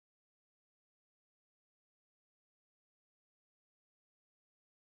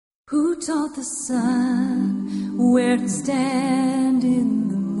Who taught the sun where to stand in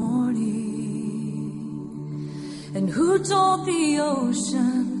the morning? And who told the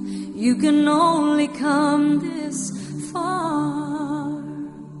ocean you can only come this far?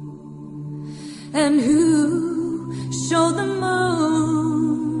 And who showed the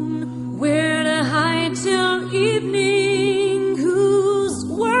moon where to hide till evening? Whose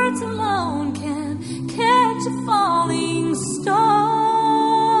words alone can catch a falling star?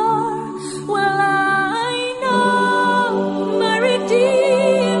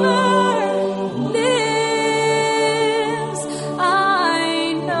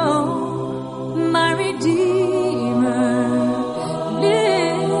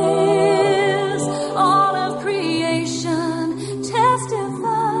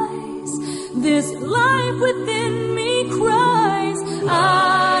 This life within me cries,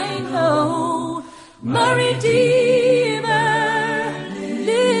 I know my Redeemer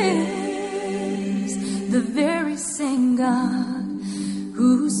lives. The very same God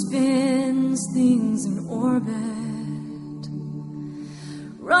who spins things in orbit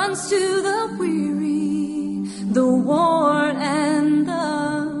runs to the weary, the worn, and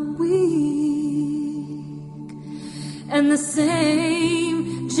the weak. And the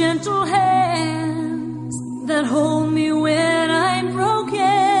same gentle hands that hold me when I'm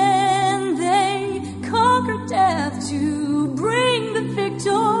broken, they conquer death to bring the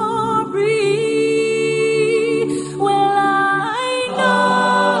victory. Well, I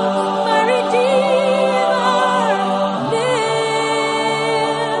know my Redeemer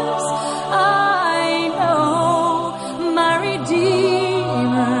lives. I know my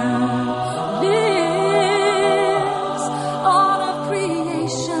Redeemer lives. All of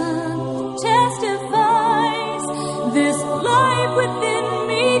creation testifies, this life within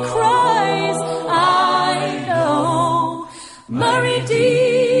me cries, I know my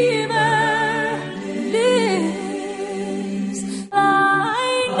Redeemer lives. I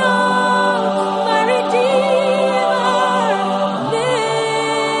know my Redeemer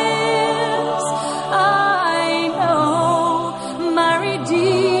lives. I know my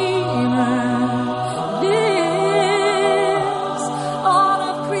Redeemer lives. All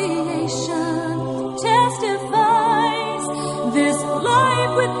of creation testifies, this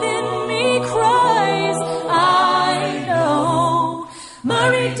life within